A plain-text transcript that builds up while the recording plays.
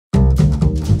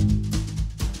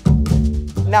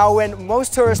Now, when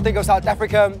most tourists think of South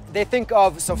Africa, they think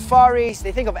of safaris,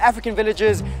 they think of African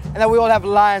villages, and that we all have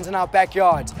lions in our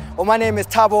backyards. Well, my name is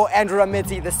Thabo Andrew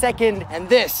Ramitzi II, and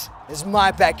this is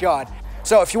my backyard.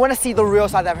 So if you want to see the real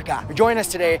South Africa, join us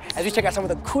today as we check out some of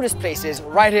the coolest places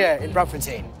right here in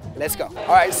Braamfontein. Let's go.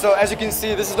 All right, so as you can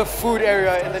see, this is the food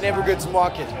area in the neighborhoods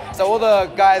market. So all the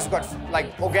guys who got like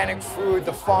organic food,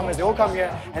 the farmers, they all come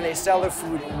here and they sell their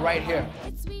food right here.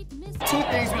 Two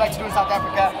things we like to do in South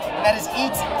Africa, and that is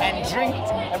eat and drink.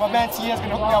 And my man Tia is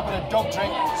going to hook me up with a dope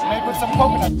drink, maybe with some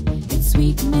coconut. It's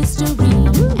sweet mystery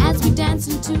as we dance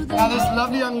into the... Now this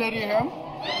lovely young lady here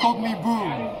called me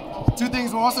Boo. Two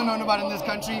things we're also known about in this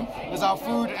country is our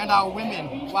food and our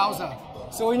women. Wowza.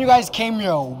 So when you guys came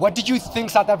here, what did you think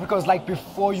South Africa was like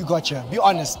before you got here? Be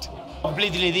honest.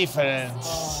 Completely different,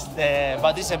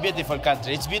 but it's a beautiful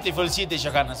country. It's beautiful city,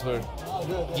 Johannesburg.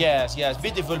 Yes,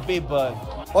 beautiful people.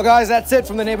 Well guys, that's it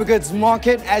from the neighborhoods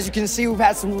market. As you can see, we've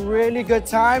had some really good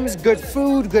times, good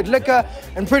food, good liquor,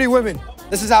 and pretty women.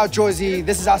 This is our Jozi,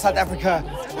 this is our South Africa,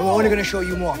 and we're only gonna show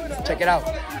you more. Check it out.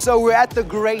 So we're at the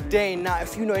Great Dane. Now,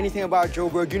 if you know anything about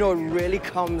Joburg, you know it really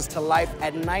comes to life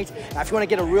at night. Now, if you wanna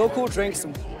get a real cool drink,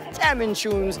 some jamming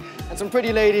tunes, and some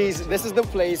pretty ladies, this is the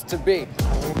place to be.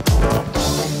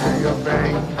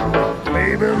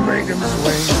 Baby, make 'em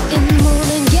swing. In the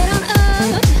morning, get on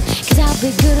up, 'cause our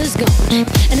big girl is gone.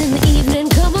 And in the evening,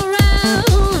 come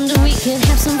around, we can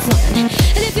have some fun.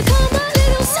 And if you call my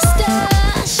little sister,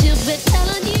 she'll be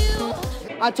telling you.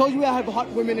 I told you I have hot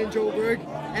women in Joburg,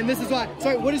 and this is why.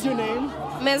 Sorry, what is your name?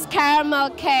 Miss Caramel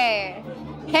K.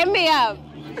 Hit me up.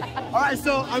 All right,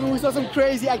 so I mean, we saw some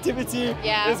crazy activity.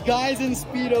 Yeah. There's guys in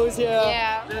Speedos here.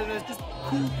 Yeah. There's just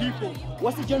cool people.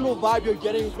 What's the general vibe you're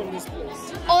getting from this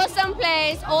place? Awesome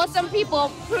place, awesome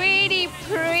people,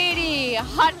 pretty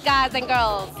hot guys and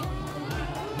girls.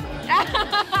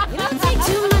 You don't take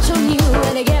too much on you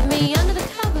when they get me under the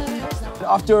covers.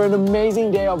 After an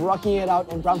amazing day of rocking it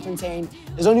out in Braamfontein,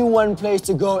 there's only one place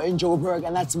to go in Joburg,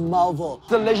 and that's Melville.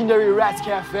 The legendary Rats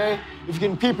Cafe. If you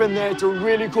can peep in there, it's a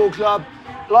really cool club.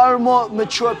 A lot of more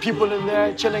mature people in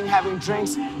there, chilling, having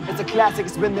drinks. It's a classic,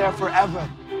 it's been there forever.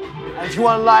 And if you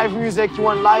want live music, you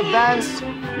want live bands,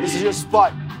 this is your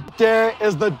spot. There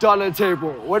is the Dollar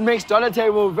Table. What makes Dollar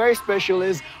Table very special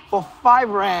is for 5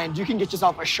 Rand, you can get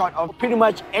yourself a shot of pretty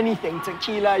much anything,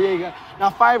 tequila, Jaeger. Now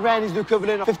 5 Rand is the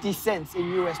equivalent of 50 cents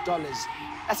in US dollars.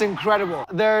 That's incredible.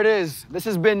 There it is. This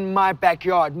has been my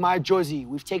backyard, my Jozi.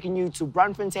 We've taken you to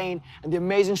Braamfontein and the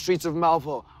amazing streets of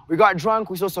Melville. We got drunk,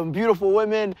 we saw some beautiful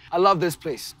women. I love this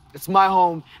place. It's my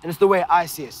home, and it's the way I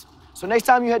see it. So next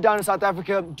time you head down to South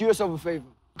Africa, do yourself a favor.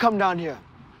 Come down here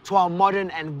to our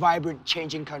modern and vibrant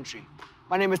changing country.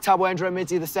 My name is Thabo Andrew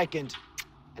Ramitzi II,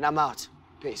 and I'm out.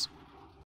 Peace.